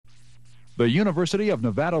The University of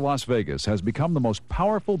Nevada, Las Vegas has become the most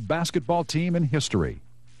powerful basketball team in history.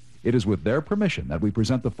 It is with their permission that we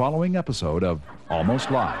present the following episode of Almost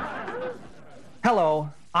Live. Hello,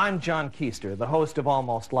 I'm John Keister, the host of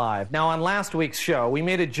Almost Live. Now, on last week's show, we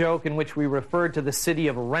made a joke in which we referred to the city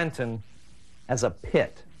of Renton as a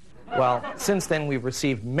pit. Well, since then, we've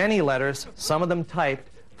received many letters, some of them typed,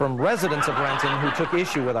 from residents of Renton who took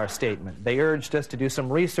issue with our statement. They urged us to do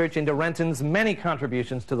some research into Renton's many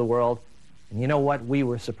contributions to the world. And you know what? We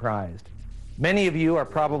were surprised. Many of you are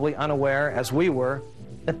probably unaware, as we were,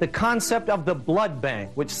 that the concept of the blood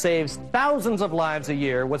bank, which saves thousands of lives a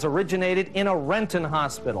year, was originated in a Renton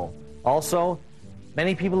hospital. Also,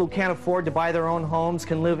 many people who can't afford to buy their own homes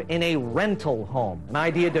can live in a rental home, an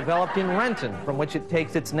idea developed in Renton, from which it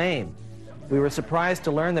takes its name. We were surprised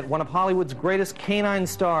to learn that one of Hollywood's greatest canine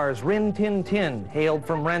stars, Rin Tin Tin, hailed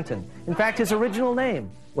from Renton. In fact, his original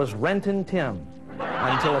name was Renton Tim,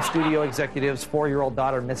 until a studio executive's 4-year-old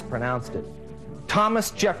daughter mispronounced it.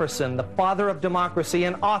 Thomas Jefferson, the father of democracy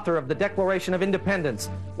and author of the Declaration of Independence,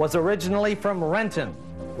 was originally from Renton,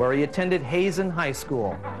 where he attended Hazen High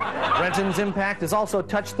School. Renton's impact has also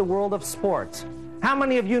touched the world of sports. How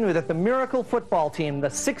many of you knew that the miracle football team, the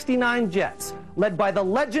 69 Jets, led by the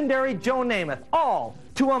legendary Joe Namath, all,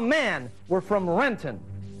 to a man, were from Renton?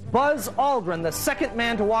 Buzz Aldrin, the second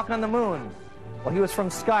man to walk on the moon, well, he was from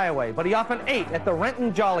Skyway, but he often ate at the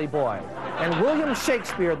Renton Jolly Boy. And William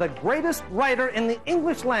Shakespeare, the greatest writer in the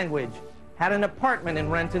English language, had an apartment in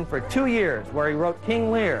Renton for 2 years where he wrote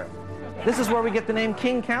King Lear. This is where we get the name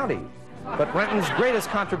King County. But Renton's greatest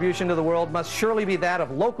contribution to the world must surely be that of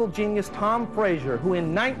local genius Tom Frazier, who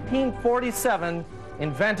in 1947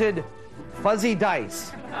 invented fuzzy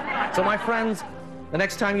dice. So my friends, the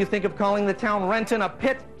next time you think of calling the town Renton a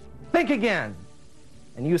pit, think again.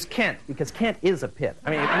 And use Kent, because Kent is a pit.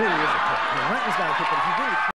 I mean, it really is a pit. I mean, Renton's not a pit, but if you really